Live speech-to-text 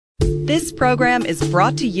This program is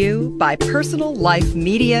brought to you by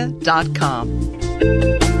PersonalLifeMedia.com.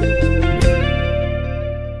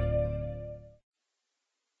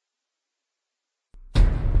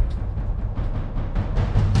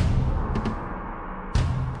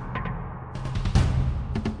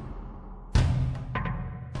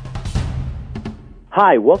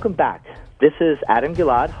 Hi, welcome back. This is Adam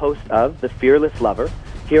Gilad, host of The Fearless Lover,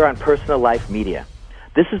 here on Personal Life Media.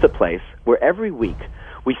 This is the place where every week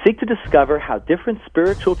we seek to discover how different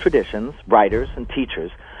spiritual traditions, writers, and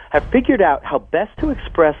teachers have figured out how best to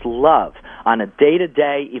express love on a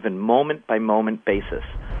day-to-day, even moment-by-moment basis.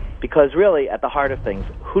 Because really, at the heart of things,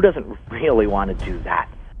 who doesn't really want to do that?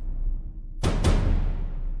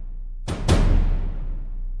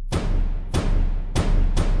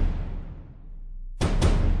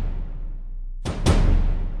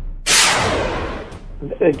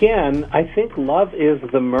 Again, I think love is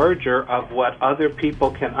the merger of what other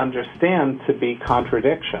people can understand to be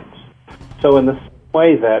contradictions. So in the same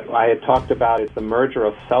way that I had talked about it's the merger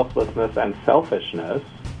of selflessness and selfishness,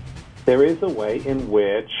 there is a way in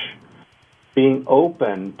which being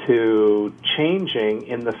open to changing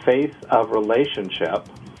in the face of relationship,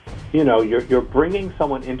 you're bringing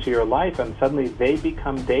someone into your life and suddenly they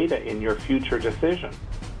become data in your future decision.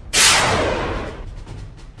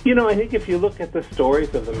 I think if you look at the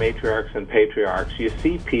stories of the matriarchs and patriarchs, you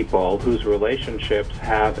see people whose relationships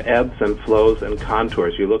have ebbs and flows and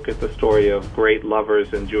contours. You look at the story of great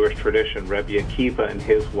lovers in Jewish tradition, Rabbi Akiva and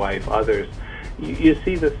his wife, others. You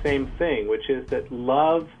see the same thing, which is that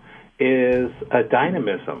love is a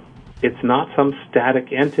dynamism. It's not some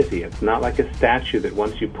static entity. It's not like a statue that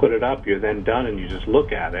once you put it up, you're then done and you just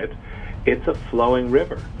look at it. It's a flowing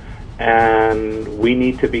river. And we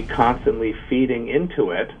need to be constantly feeding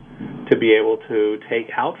into it to be able to take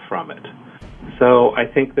out from it. So I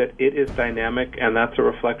think that it is dynamic, and that's a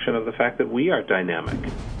reflection of the fact that we are dynamic.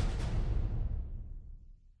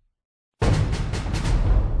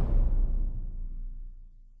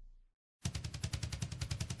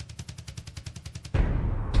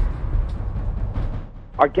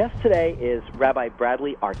 Our guest today is Rabbi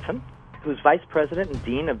Bradley Artson, who's Vice President and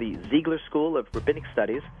Dean of the Ziegler School of Rabbinic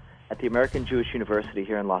Studies at the American Jewish University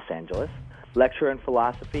here in Los Angeles, lecturer in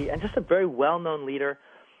philosophy, and just a very well-known leader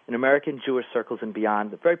in American Jewish circles and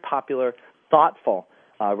beyond, a very popular, thoughtful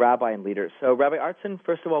rabbi and leader. So, Rabbi Artson,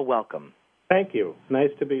 first of all, welcome. Thank you.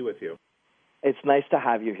 Nice to be with you. It's nice to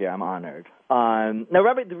have you here. I'm honored. Now,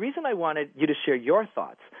 Rabbi, the reason I wanted you to share your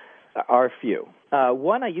thoughts are a few.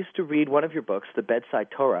 One, I used to read one of your books, The Bedside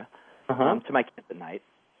Torah, to my kids at night,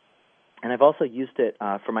 and I've also used it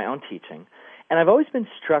for my own teaching. And I've always been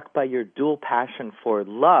struck by your dual passion for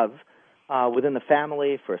love within the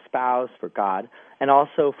family, for a spouse, for God, and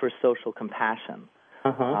also for social compassion.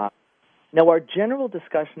 Now, our general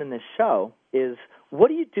discussion in this show is, what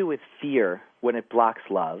do you do with fear when it blocks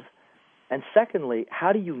love? And secondly,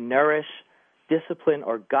 how do you nourish, discipline,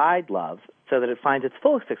 or guide love so that it finds its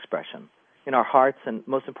fullest expression in our hearts and,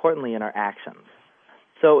 most importantly, in our actions?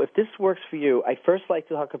 So if this works for you, I'd first like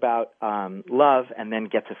to talk about love and then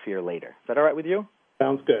get to fear later. Is that all right with you?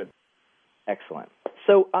 Sounds good. Excellent.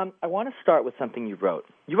 So I want to start with something you wrote.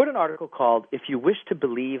 You wrote an article called If You Wish to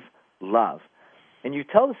Believe, Love. And you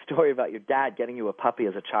tell the story about your dad getting you a puppy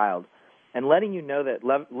as a child and letting you know that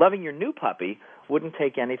loving your new puppy wouldn't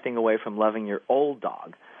take anything away from loving your old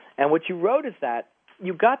dog. And what you wrote is that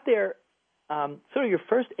you got there sort of your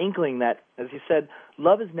first inkling that, as you said,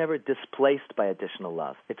 love is never displaced by additional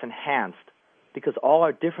love. It's enhanced because all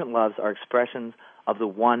our different loves are expressions of the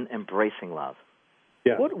one embracing love.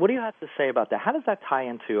 Yeah. What do you have to say about that? How does that tie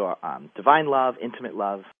into our divine love, intimate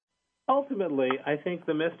love? Ultimately, I think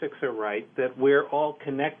the mystics are right that we're all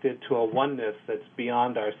connected to a oneness that's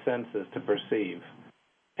beyond our senses to perceive.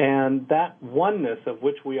 And that oneness of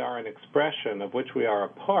which we are an expression, of which we are a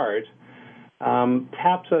part,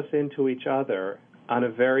 taps us into each other on a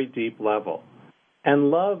very deep level.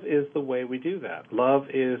 And love is the way we do that. Love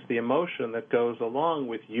is the emotion that goes along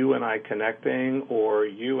with you and I connecting, or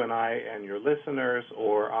you and I and your listeners,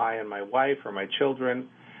 or I and my wife or my children.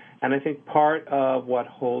 And I think part of what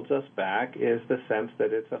holds us back is the sense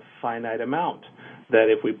that it's a finite amount,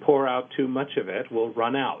 that if we pour out too much of it, we'll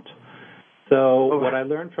run out. So what I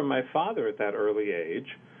learned from my father at that early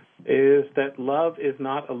age is that love is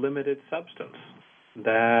not a limited substance,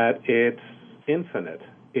 that it's infinite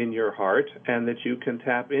in your heart and that you can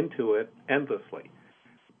tap into it endlessly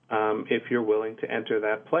if you're willing to enter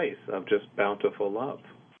that place of just bountiful love.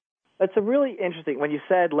 That's a really interesting, when you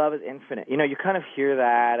said love is infinite, you kind of hear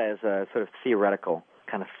that as a sort of theoretical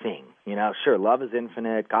kind of thing. Sure, love is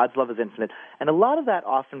infinite, God's love is infinite, and a lot of that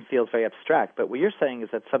often feels very abstract. But what you're saying is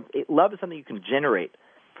that love is something you can generate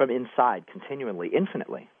from inside continually,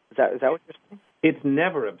 infinitely. Is that what you're saying? It's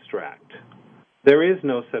never abstract. There is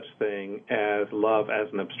no such thing as love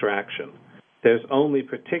as an abstraction. There's only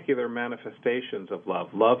particular manifestations of love.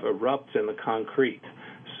 Love erupts in the concrete.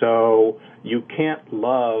 So you can't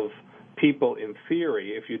love people in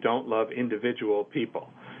theory if you don't love individual people.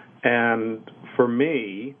 And for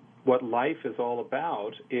me, what life is all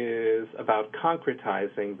about is about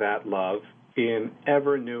concretizing that love in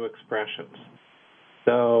ever new expressions.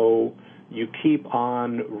 So you keep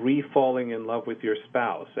on re-falling in love with your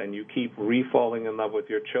spouse, and you keep re-falling in love with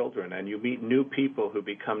your children, and you meet new people who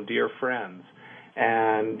become dear friends,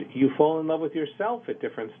 and you fall in love with yourself at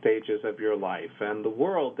different stages of your life and the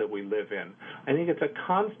world that we live in. I think it's a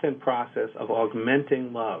constant process of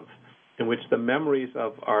augmenting love, in which the memories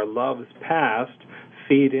of our loves past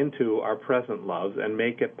feed into our present loves and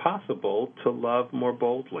make it possible to love more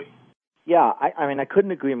boldly. Yeah, I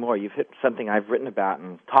couldn't agree more. You've hit something I've written about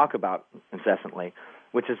and talk about incessantly,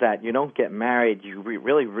 which is that you don't get married, you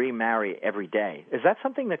really remarry every day. Is that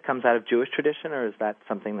something that comes out of Jewish tradition, or is that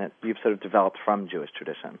something that you've sort of developed from Jewish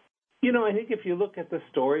tradition? I think if you look at the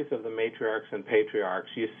stories of the matriarchs and patriarchs,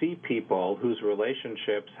 you see people whose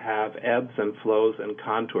relationships have ebbs and flows and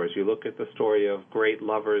contours. You look at the story of great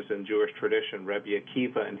lovers in Jewish tradition, Rabbi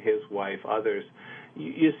Akiva and his wife, others.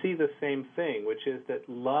 You see the same thing, which is that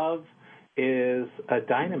love is a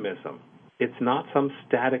dynamism. It's not some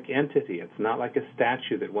static entity. It's not like a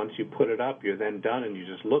statue that once you put it up, you're then done and you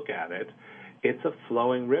just look at it. It's a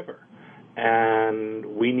flowing river. And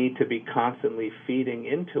we need to be constantly feeding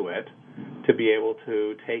into it to be able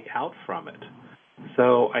to take out from it.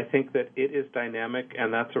 So I think that it is dynamic,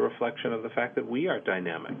 and that's a reflection of the fact that we are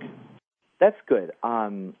dynamic. That's good.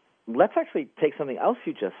 Let's actually take something else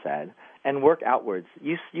you just said and work outwards.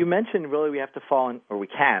 You mentioned really we have to we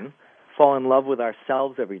can fall in love with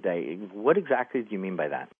ourselves every day. What exactly do you mean by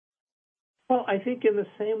that? Well, I think in the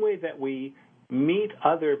same way that we meet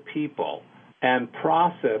other people and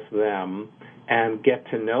process them and get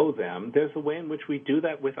to know them, there's a way in which we do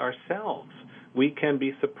that with ourselves. We can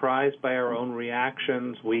be surprised by our own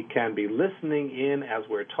reactions. We can be listening in as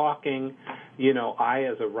we're talking. I,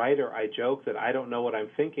 as a writer, I joke that I don't know what I'm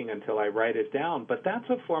thinking until I write it down, but that's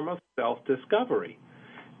a form of self-discovery.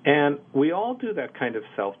 And we all do that kind of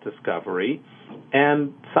self-discovery,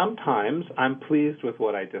 and sometimes I'm pleased with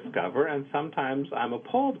what I discover, and sometimes I'm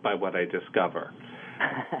appalled by what I discover.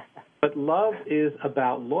 But love is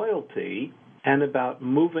about loyalty and about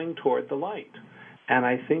moving toward the light. And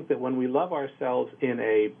I think that when we love ourselves in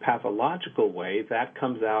a pathological way, that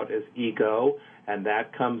comes out as ego, and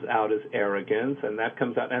that comes out as arrogance, and that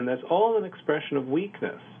comes out, and that's all an expression of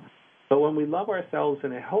weakness. But when we love ourselves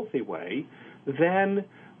in a healthy way, then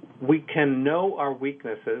we can know our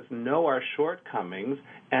weaknesses, know our shortcomings,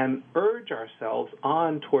 and urge ourselves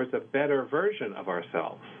on towards a better version of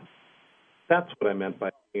ourselves. That's what I meant by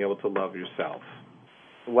being able to love yourself.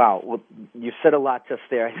 Wow. Well, you said a lot just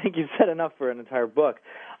there. I think you've said enough for an entire book.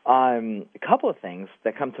 A couple of things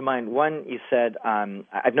that come to mind. One, you said,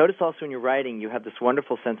 I've noticed also in your writing you have this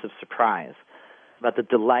wonderful sense of surprise, about the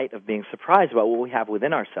delight of being surprised about what we have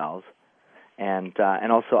within ourselves. And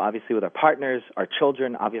also, obviously, with our partners, our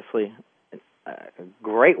children, obviously, a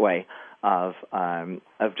great way of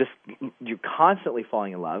just you constantly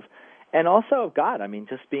falling in love. And also, God,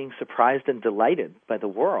 just being surprised and delighted by the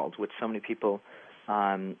world, which so many people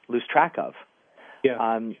lose track of.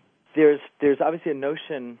 Yeah. There's obviously a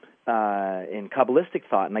notion in Kabbalistic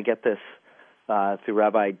thought, and I get this through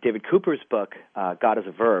Rabbi David Cooper's book, God as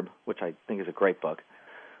a Verb, which I think is a great book,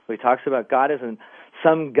 where he talks about God as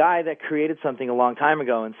some guy that created something a long time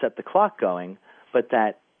ago and set the clock going, but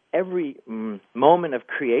that every moment of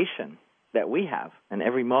creation that we have and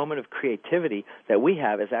every moment of creativity that we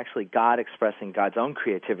have is actually God expressing God's own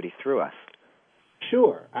creativity through us.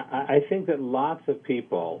 Sure. I think that lots of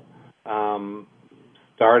people,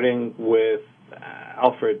 starting with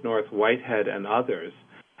Alfred North Whitehead and others,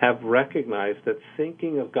 have recognized that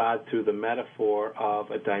thinking of God through the metaphor of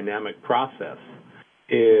a dynamic process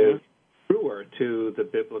is truer to the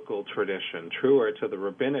biblical tradition, truer to the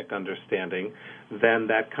rabbinic understanding than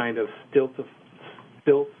that kind of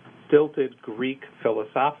stilted Greek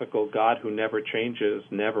philosophical God who never changes,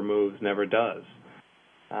 never moves, never does.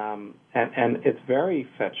 And it's very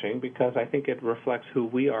fetching because I think it reflects who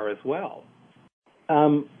we are as well.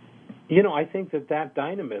 I think that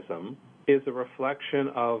dynamism is a reflection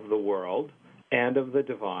of the world and of the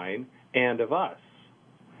divine and of us.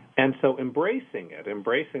 And so embracing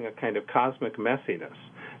a kind of cosmic messiness,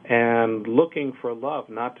 and looking for love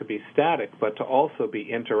not to be static but to also be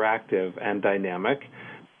interactive and dynamic,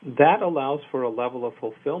 that allows for a level of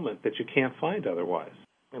fulfillment that you can't find otherwise.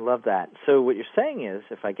 I love that. So what you're saying is,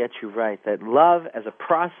 if I get you right, that love as a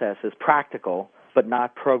process is practical but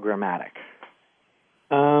not programmatic.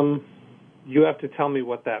 You have to tell me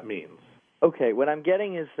what that means. Okay, what I'm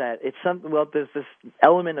getting is that there's this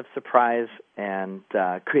element of surprise and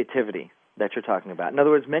creativity that you're talking about. In other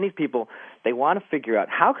words, many people, they want to figure out,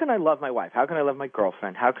 how can I love my wife? How can I love my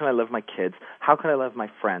girlfriend? How can I love my kids? How can I love my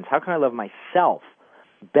friends? How can I love myself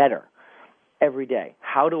better every day?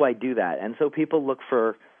 How do I do that? And so people look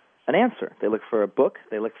for an answer. They look for a book.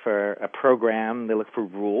 They look for a program. They look for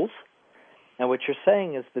rules. And what you're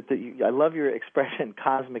saying is that I love your expression,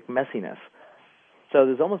 cosmic messiness. So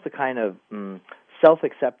there's almost a kind of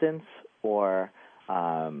self-acceptance or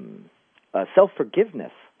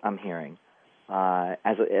self-forgiveness, I'm hearing,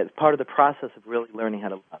 as part of the process of really learning how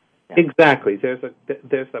to love. Yeah. Exactly. There's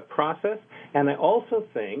a process, and I also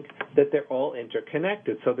think that they're all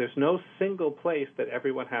interconnected. So there's no single place that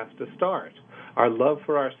everyone has to start. Our love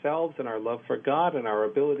for ourselves and our love for God and our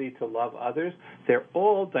ability to love others, they're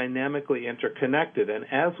all dynamically interconnected. And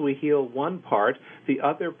as we heal one part, the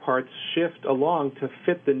other parts shift along to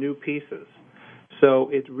fit the new pieces. So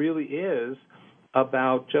it really is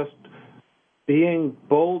about just being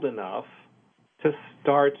bold enough to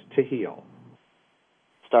start to heal.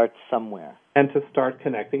 Start somewhere. And to start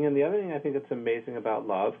connecting. And the other thing I think that's amazing about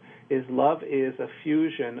love is a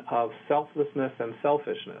fusion of selflessness and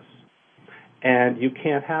selfishness. And you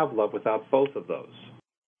can't have love without both of those.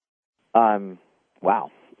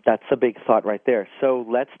 Wow. That's a big thought right there. So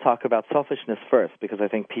let's talk about selfishness first, because I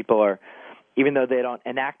think people are, even though they don't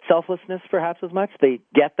enact selflessness perhaps as much, they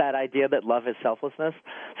get that idea that love is selflessness.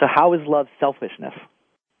 So how is love selfishness?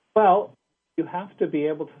 Well, you have to be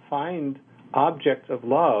able to find objects of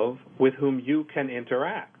love with whom you can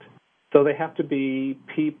interact. So they have to be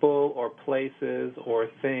people or places or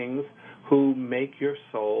things who make your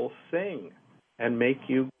soul sing and make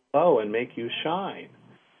you glow and make you shine.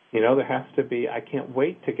 You know, there has to be, I can't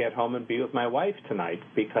wait to get home and be with my wife tonight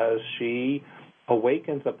because she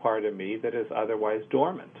awakens a part of me that is otherwise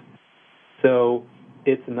dormant. So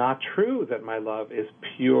it's not true that my love is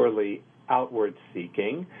purely outward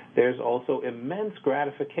seeking. There's also immense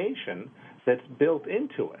gratification that's built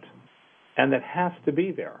into it, and that has to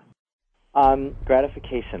be there.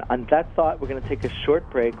 Gratification. On that thought, we're going to take a short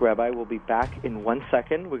break. Rabbi, we'll be back in 1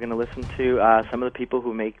 second. We're going to listen to some of the people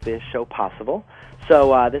who make this show possible.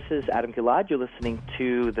 So this is Adam Gilad. You're listening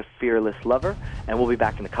to The Fearless Lover, and we'll be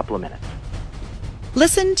back in a couple of minutes.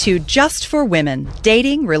 Listen to Just for Women,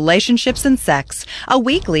 Dating, Relationships, and Sex, a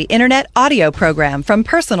weekly internet audio program from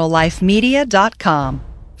PersonalLifeMedia.com.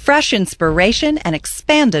 Fresh inspiration and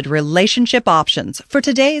expanded relationship options for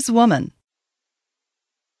today's woman.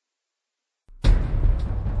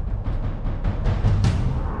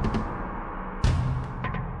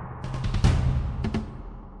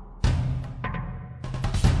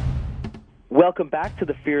 Welcome back to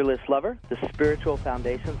The Fearless Lover, the spiritual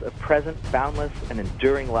foundations of present, boundless, and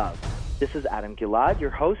enduring love. This is Adam Gilad, your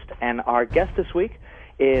host, and our guest this week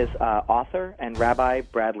is author and Rabbi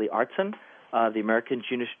Bradley Artson of the American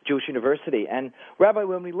Jewish University. And Rabbi,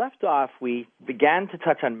 when we left off, we began to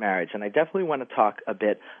touch on marriage, and I definitely want to talk a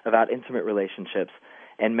bit about intimate relationships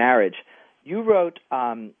and marriage. You wrote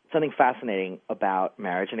something fascinating about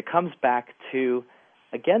marriage, and it comes back to,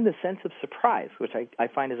 again, the sense of surprise, which I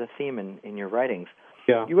find is a theme in your writings.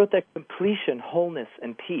 Yeah. You wrote that completion, wholeness,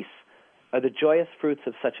 and peace are the joyous fruits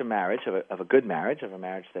of such a marriage, of a good marriage, of a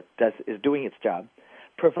marriage that is doing its job,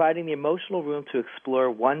 providing the emotional room to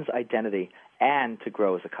explore one's identity and to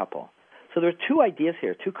grow as a couple. So there are two ideas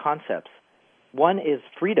here, two concepts. One is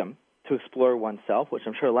freedom to explore oneself, which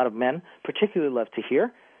I'm sure a lot of men particularly love to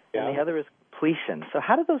hear, and the other is completion. So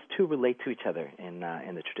how do those two relate to each other in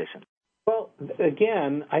the tradition? Well,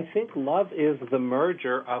 again, I think love is the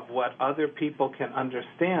merger of what other people can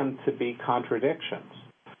understand to be contradictions.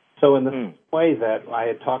 So in the same way that I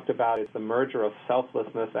had talked about is the merger of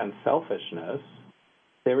selflessness and selfishness,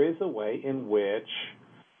 there is a way in which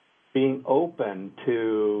being open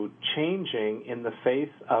to changing in the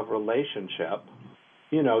face of relationship,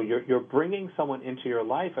 you know, you're bringing someone into your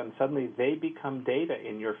life and suddenly they become data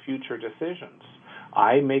in your future decisions.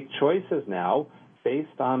 I make choices now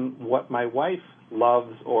based on what my wife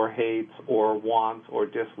loves or hates or wants or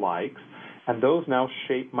dislikes, and those now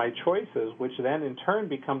shape my choices, which then in turn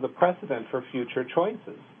become the precedent for future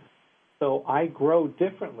choices. So I grow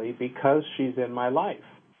differently because she's in my life.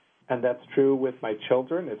 And that's true with my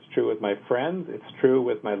children, it's true with my friends, it's true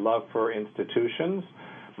with my love for institutions,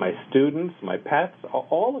 my students, my pets,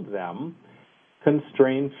 all of them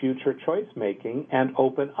constrain future choice making and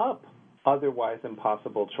open up otherwise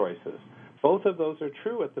impossible choices. Both of those are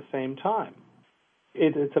true at the same time.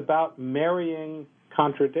 It's about marrying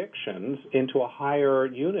contradictions into a higher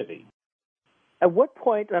unity. At what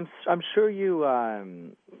point, I'm sure you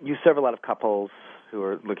serve a lot of couples who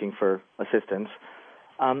are looking for assistance.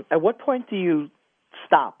 At what point do you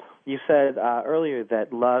stop? You said earlier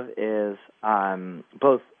that love is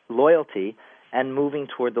both loyalty and moving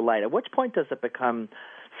toward the light. At which point does it become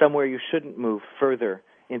somewhere you shouldn't move further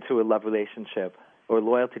into a love relationship or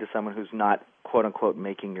loyalty to someone who's not, quote-unquote,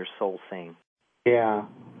 making your soul sane? Yeah.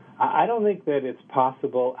 I don't think that it's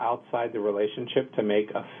possible outside the relationship to make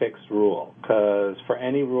a fixed rule, because for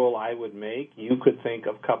any rule I would make, you could think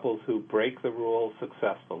of couples who break the rule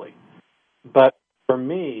successfully. But for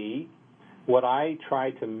me, what I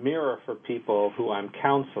try to mirror for people who I'm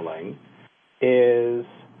counseling is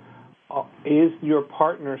your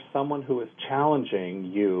partner someone who is challenging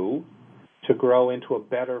you to grow into a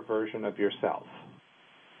better version of yourself?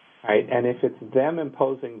 Right? And if it's them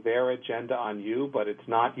imposing their agenda on you, but it's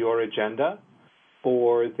not your agenda,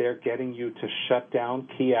 or they're getting you to shut down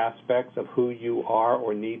key aspects of who you are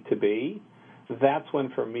or need to be, that's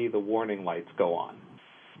when, for me, the warning lights go on.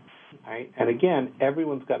 Right? And again,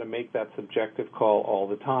 everyone's got to make that subjective call all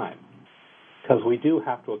the time, because we do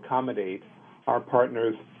have to accommodate our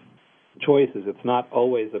partner's choices. It's not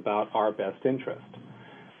always about our best interest.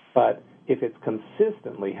 But if it's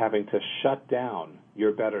consistently having to shut down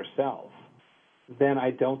your better self, then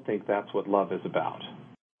I don't think that's what love is about.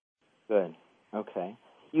 Good. Okay.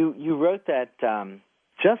 You wrote that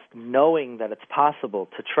just knowing that it's possible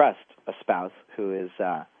to trust a spouse who is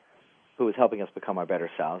helping us become our better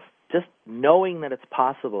selves, just knowing that it's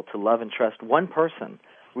possible to love and trust one person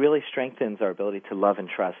really strengthens our ability to love and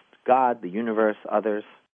trust God, the universe, others.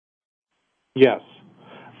 Yes,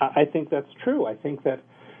 I think that's true. I think that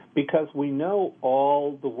because we know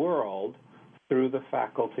all the world through the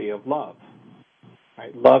faculty of love.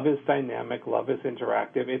 Right? Love is dynamic, love is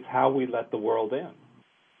interactive. It's how we let the world in.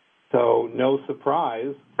 So no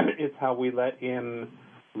surprise, it's how we let in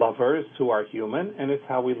lovers who are human, and it's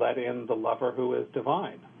how we let in the lover who is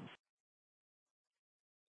divine.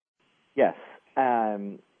 Yes.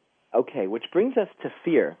 Okay, which brings us to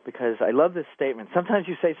fear, because I love this statement. Sometimes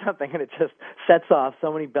you say something and it just sets off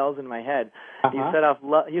so many bells in my head. You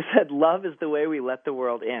said love is the way we let the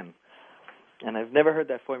world in. And I've never heard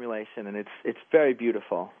that formulation, and it's very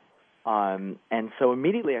beautiful. And so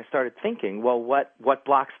immediately I started thinking, well, what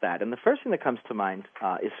blocks that? And the first thing that comes to mind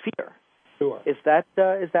is fear. Sure. Is that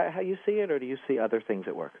how you see it, or do you see other things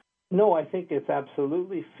at work? No, I think it's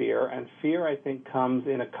absolutely fear, and fear, I think, comes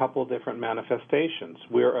in a couple different manifestations.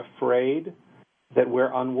 We're afraid that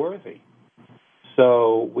we're unworthy.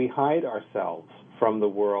 So we hide ourselves from the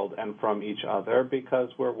world and from each other because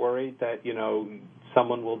we're worried that,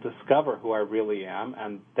 someone will discover who I really am,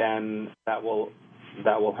 and then that will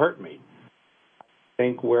hurt me. I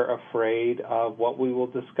think we're afraid of what we will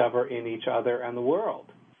discover in each other and the world.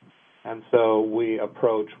 And so we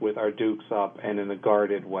approach with our dukes up and in a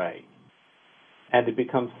guarded way. And it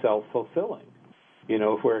becomes self-fulfilling.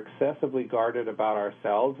 If we're excessively guarded about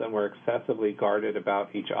ourselves and we're excessively guarded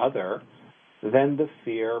about each other, then the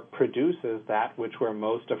fear produces that which we're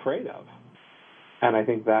most afraid of. And I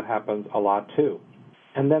think that happens a lot too.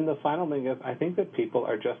 And then the final thing is, I think that people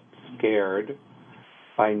are just scared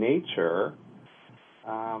by nature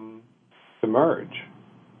to merge.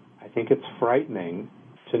 I think it's frightening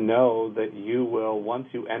to know that you will, once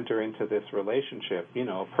you enter into this relationship,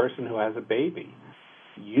 a person who has a baby,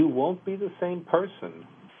 you won't be the same person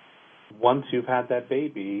once you've had that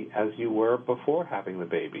baby as you were before having the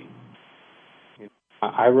baby.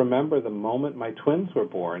 I remember the moment my twins were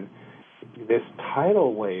born, this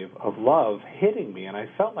tidal wave of love hitting me, and I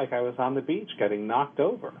felt like I was on the beach getting knocked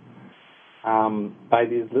over by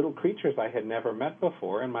these little creatures I had never met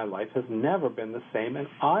before, and my life has never been the same, and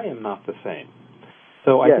I am not the same.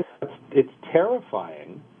 So yes. I think it's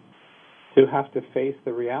terrifying to have to face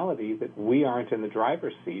the reality that we aren't in the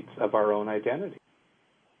driver's seats of our own identity.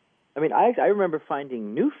 I mean, I remember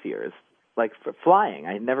finding new fears, like for flying.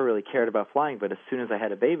 I never really cared about flying, but as soon as I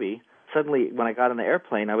had a baby, suddenly when I got on the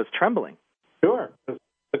airplane, I was trembling. Sure.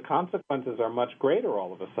 The consequences are much greater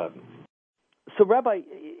all of a sudden. So, Rabbi,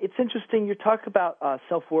 it's interesting. You talk about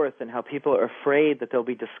self-worth and how people are afraid that they'll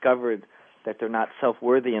be discovered that they're not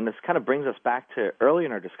self-worthy, and this kind of brings us back to earlier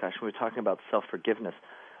in our discussion. We were talking about self-forgiveness.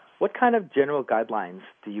 What kind of general guidelines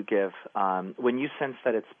do you give when you sense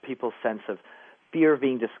that it's people's sense of fear of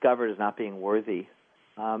being discovered as not being worthy?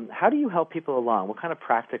 How do you help people along? What kind of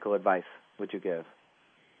practical advice would you give?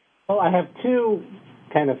 Well, I have two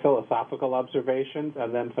kind of philosophical observations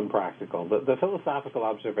and then some practical. The philosophical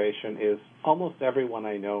observation is almost everyone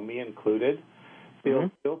I know, me included,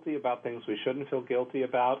 feels guilty about things we shouldn't feel guilty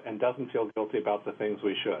about and doesn't feel guilty about the things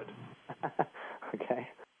we should. Okay.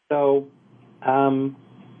 So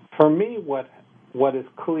for me, what is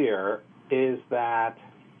clear is that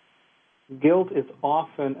guilt is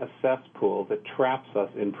often a cesspool that traps us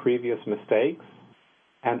in previous mistakes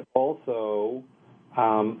and also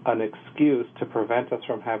an excuse to prevent us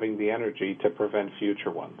from having the energy to prevent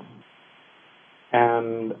future ones.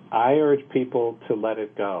 And I urge people to let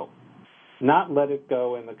it go. Not let it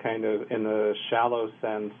go in the shallow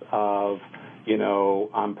sense of,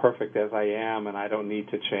 I'm perfect as I am and I don't need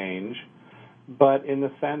to change, but in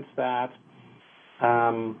the sense that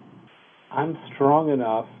I'm strong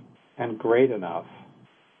enough and great enough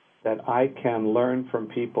that I can learn from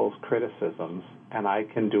people's criticisms and I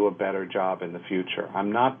can do a better job in the future.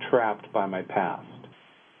 I'm not trapped by my past.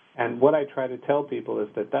 And what I try to tell people is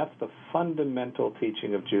that that's the fundamental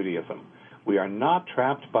teaching of Judaism. We are not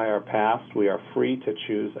trapped by our past. We are free to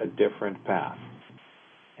choose a different path.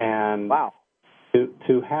 And wow.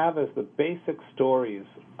 to have as the basic stories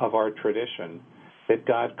of our tradition that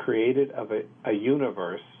God created a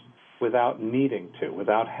universe without needing to,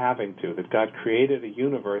 without having to, that God created a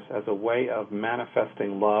universe as a way of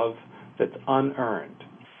manifesting love that's unearned.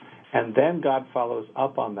 And then God follows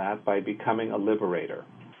up on that by becoming a liberator.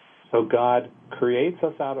 So God creates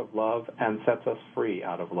us out of love and sets us free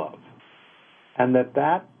out of love. And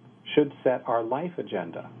that should set our life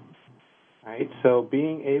agenda. Right? So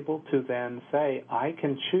being able to then say, I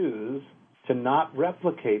can choose to not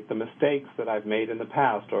replicate the mistakes that I've made in the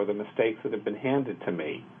past or the mistakes that have been handed to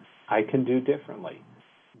me. I can do differently.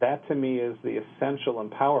 That, to me, is the essential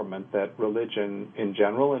empowerment that religion in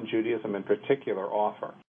general and Judaism in particular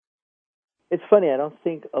offer. It's funny. I don't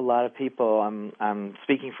think a lot of people, I'm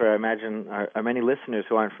speaking for, I imagine, are many listeners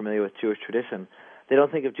who aren't familiar with Jewish tradition, they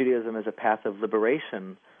don't think of Judaism as a path of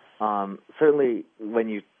liberation. Certainly, when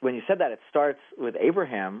you said that, it starts with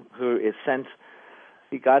Abraham, who is sent.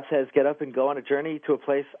 God says, get up and go on a journey to a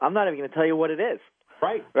place. I'm not even going to tell you what it is.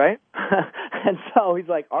 Right. Right? And so he's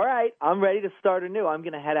like, all right, I'm ready to start anew. I'm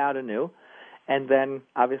going to head out anew. And then,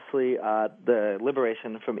 obviously, the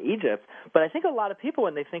liberation from Egypt. But I think a lot of people,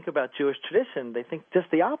 when they think about Jewish tradition, they think just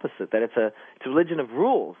the opposite, that it's a religion of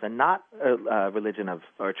rules and not a religion of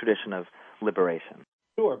or a tradition of liberation.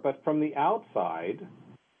 Sure, but from the outside,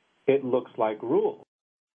 it looks like rules,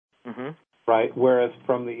 right? Whereas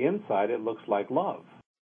from the inside, it looks like love.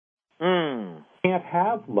 You can't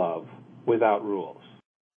have love without rules,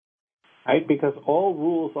 right? Because all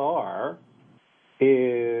rules are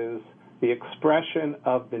is the expression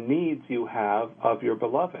of the needs you have of your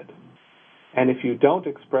beloved. And if you don't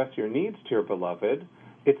express your needs to your beloved,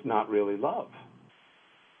 it's not really love.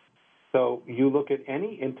 So you look at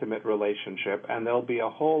any intimate relationship, and there'll be a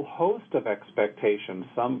whole host of expectations,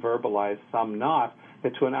 some verbalized, some not,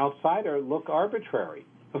 that to an outsider look arbitrary.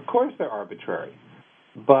 Of course they're arbitrary.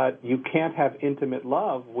 But you can't have intimate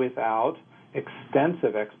love without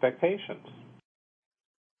extensive expectations.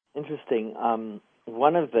 Interesting.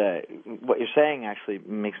 What you're saying actually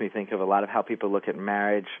makes me think of a lot of how people look at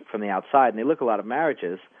marriage from the outside, and they look at a lot of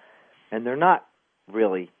marriages, and they're not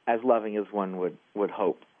really as loving as one would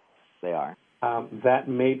hope they are. That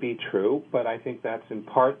may be true, but I think that's in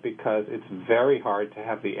part because it's very hard to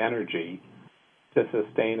have the energy to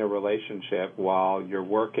sustain a relationship while you're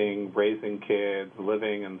working, raising kids,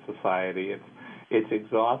 living in society. It's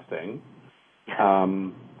exhausting.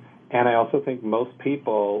 And I also think most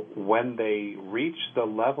people, when they reach the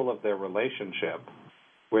level of their relationship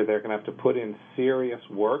where they're going to have to put in serious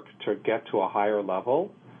work to get to a higher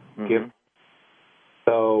level,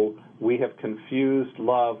 so we have confused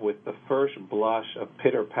love with the first blush of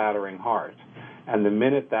pitter-pattering heart. And the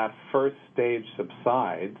minute that first stage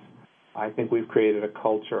subsides, I think we've created a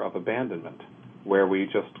culture of abandonment where we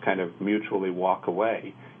just kind of mutually walk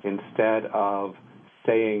away instead of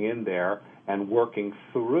staying in there and working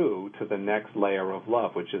through to the next layer of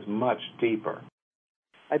love, which is much deeper.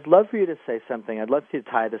 I'd love for you to say something. I'd love for you to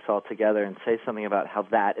tie this all together and say something about how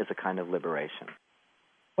that is a kind of liberation.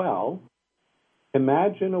 Well,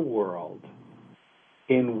 imagine a world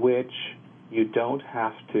in which you don't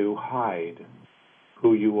have to hide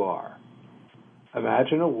who you are.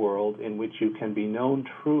 Imagine a world in which you can be known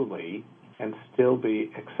truly and still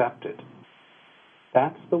be accepted.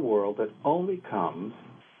 That's the world that only comes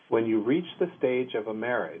when you reach the stage of a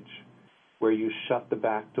marriage where you shut the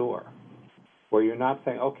back door, where you're not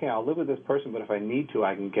saying, okay, I'll live with this person, but if I need to,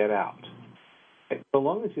 I can get out. So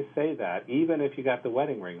long as you say that, even if you got the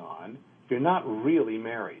wedding ring on, you're not really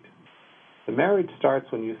married. The marriage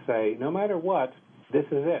starts when you say, no matter what, this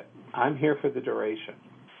is it. I'm here for the duration.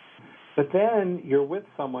 But then you're with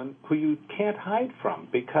someone who you can't hide from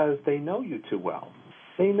because they know you too well.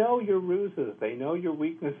 They know your ruses. They know your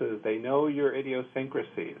weaknesses. They know your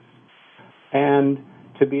idiosyncrasies. And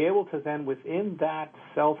to be able to then, within that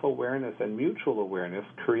self-awareness and mutual awareness,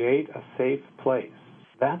 create a safe place,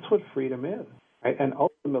 that's what freedom is. Right? And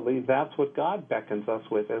ultimately, that's what God beckons us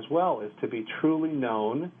with as well, is to be truly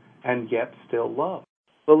known and yet still loved.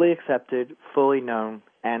 Fully accepted, fully known,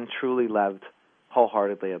 and truly loved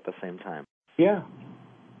wholeheartedly at the same time. Yeah.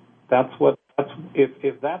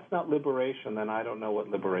 If that's not liberation, then I don't know what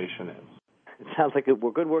liberation is. It sounds like a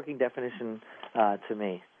good working definition to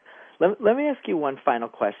me. Let me ask you one final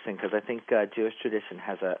question, because I think Jewish tradition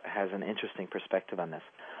has an interesting perspective on this.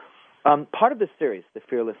 Part of this series, The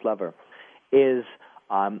Fearless Lover, is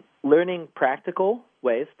learning practical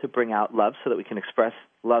ways to bring out love so that we can express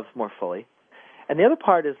love more fully. And the other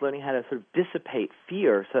part is learning how to sort of dissipate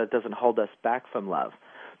fear so that it doesn't hold us back from love.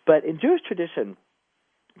 But in Jewish tradition,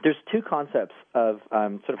 there's two concepts of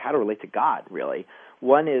sort of how to relate to God, really.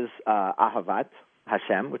 One is Ahavat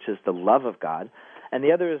Hashem, which is the love of God, and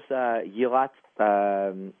the other is Yirat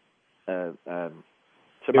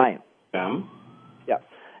Shamayim. Yeah,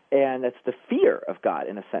 and that's the fear of God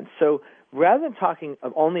in a sense. So rather than talking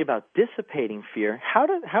only about dissipating fear, how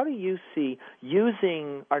do you see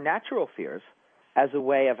using our natural fears as a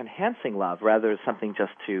way of enhancing love rather than something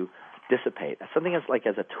just to dissipate, something as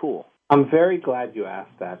a tool? I'm very glad you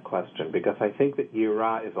asked that question, because I think that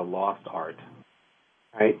Yirah is a lost art.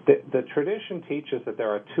 Right? The tradition teaches that there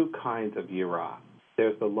are two kinds of Yirah.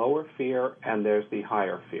 There's the lower fear and there's the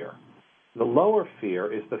higher fear. The lower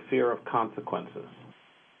fear is the fear of consequences.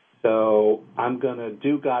 So I'm going to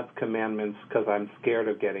do God's commandments because I'm scared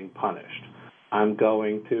of getting punished. I'm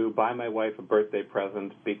going to buy my wife a birthday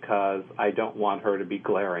present because I don't want her to be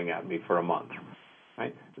glaring at me for a month.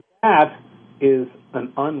 Right? That is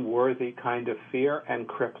an unworthy kind of fear and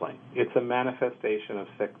crippling. It's a manifestation of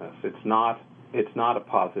sickness. It's not a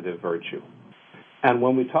positive virtue. And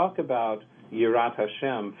when we talk about Yirat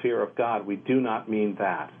Hashem, fear of God, we do not mean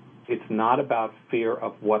that. It's not about fear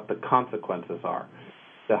of what the consequences are.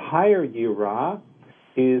 The higher Yirah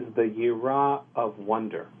is the Yirah of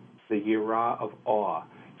wonder, the Yirah of awe.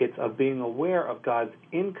 It's of being aware of God's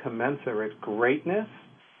incommensurate greatness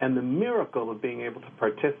and the miracle of being able to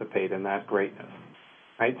participate in that greatness.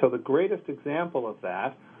 Right? So the greatest example of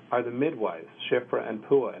that are the midwives, Shiphrah and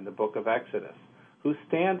Puah, in the book of Exodus, who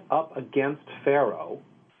stand up against Pharaoh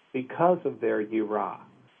because of their Yirah.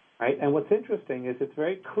 Right? And what's interesting is it's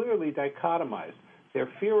very clearly dichotomized. Their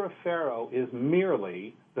fear of Pharaoh is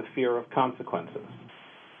merely the fear of consequences.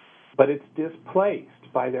 But it's displaced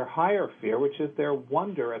by their higher fear, which is their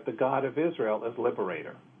wonder at the God of Israel as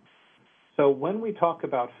liberator. So when we talk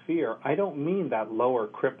about fear, I don't mean that lower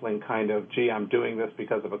crippling kind of, gee, I'm doing this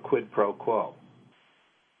because of a quid pro quo.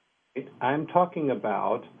 I'm talking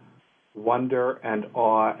about wonder and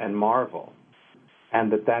awe and marvel, and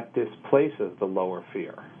that displaces the lower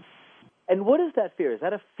fear. And what is that fear? Is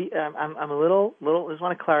that a fear? I'm a little. Just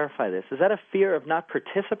want to clarify this. Is that a fear of not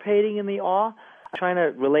participating in the awe? I'm trying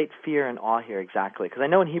to relate fear and awe here exactly, because I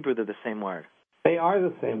know in Hebrew they're the same word. They are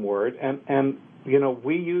the same word, and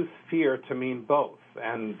we use fear to mean both,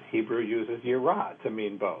 and Hebrew uses yirah to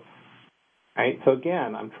mean both. Right? So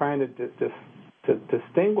again, I'm trying to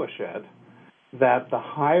distinguish it that the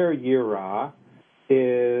higher yirah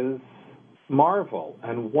is marvel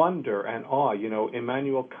and wonder and awe.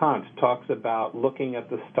 Immanuel Kant talks about looking at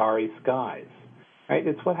the starry skies. Right?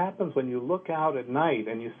 It's what happens when you look out at night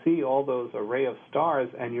and you see all those array of stars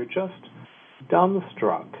and you're just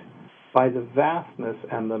dumbstruck by the vastness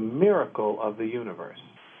and the miracle of the universe.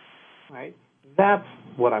 Right? That's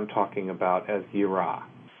what I'm talking about as yirah.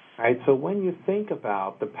 Right? So when you think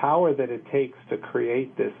about the power that it takes to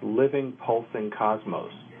create this living, pulsing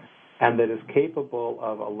cosmos, and that is capable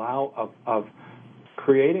of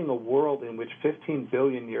creating a world in which 15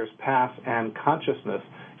 billion years pass and consciousness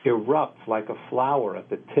erupts like a flower at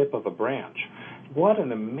the tip of a branch. What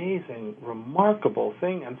an amazing, remarkable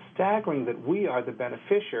thing, and staggering that we are the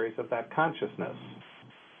beneficiaries of that consciousness.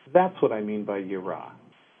 That's what I mean by yirah.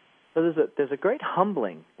 So there's a great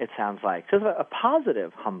humbling, it sounds like. There's a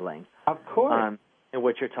positive humbling. Of course. In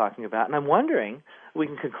what you're talking about. And I'm wondering, we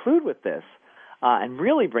can conclude with this and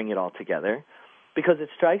really bring it all together, because it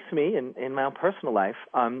strikes me in my own personal life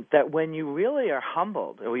that when you really are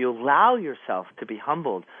humbled, or you allow yourself to be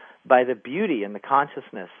humbled by the beauty and the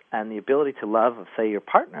consciousness and the ability to love of, say, your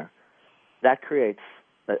partner, that creates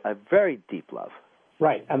a very deep love.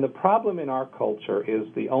 Right, and the problem in our culture is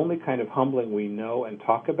the only kind of humbling we know and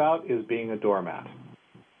talk about is being a doormat.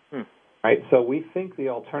 Right, so we think the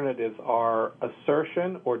alternatives are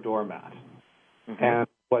assertion or doormat. And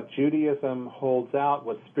what Judaism holds out,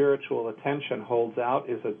 what spiritual attention holds out,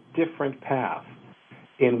 is a different path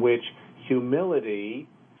in which humility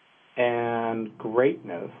and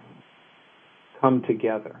greatness come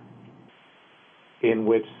together, in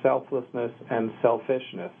which selflessness and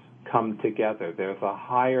selfishness come together. There's a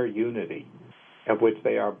higher unity of which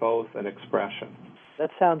they are both an expression.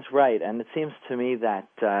 That sounds right, and it seems to me that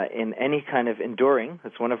in any kind of enduring,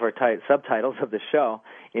 that's one of our subtitles of the show,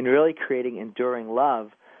 in really creating enduring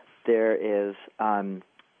love, there is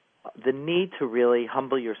the need to really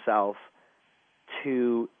humble yourself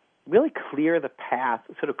to really clear the path,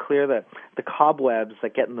 sort of clear the cobwebs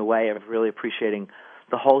that get in the way of really appreciating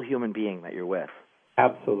the whole human being that you're with.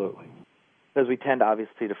 Absolutely. Because we tend,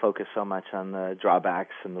 obviously, to focus so much on the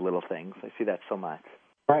drawbacks and the little things. I see that so much.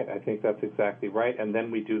 Right, I think that's exactly right, and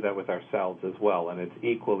then we do that with ourselves as well, and it's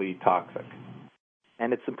equally toxic.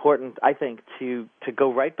 And it's important, I think, to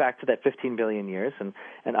go right back to that 15 billion years, and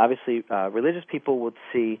obviously religious people would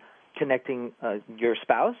see connecting your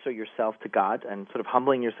spouse or yourself to God and sort of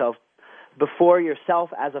humbling yourself before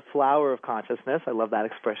yourself as a flower of consciousness. I love that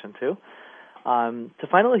expression too. To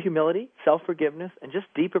find a little humility, self-forgiveness, and just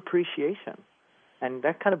deep appreciation. And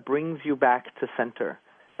that kind of brings you back to center.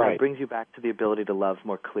 Right. It brings you back to the ability to love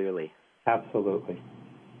more clearly. Absolutely.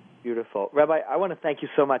 Beautiful. Rabbi, I want to thank you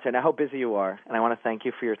so much. I know how busy you are, and I want to thank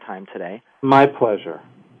you for your time today. My pleasure.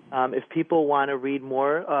 If people want to read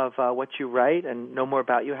more of what you write and know more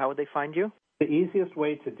about you, how would they find you? The easiest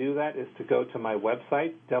way to do that is to go to my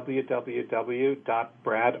website,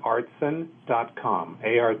 www.bradartson.com,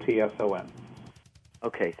 Artson.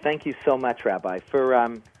 Okay, thank you so much, Rabbi.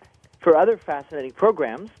 For other fascinating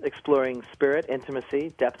programs exploring spirit,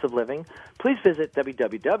 intimacy, depths of living, please visit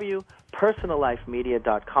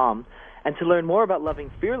www.personallifemedia.com. And to learn more about loving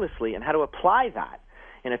fearlessly and how to apply that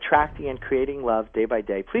in attracting and creating love day by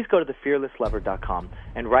day, please go to thefearlesslover.com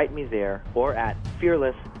and write me there or at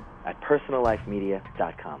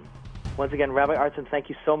fearless@personallifemedia.com. Once again, Rabbi Artson, thank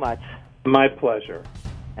you so much. My pleasure.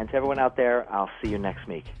 And to everyone out there, I'll see you next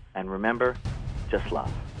week. And remember, just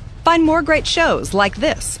love. Find more great shows like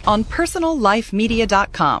this on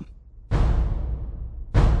personallifemedia.com.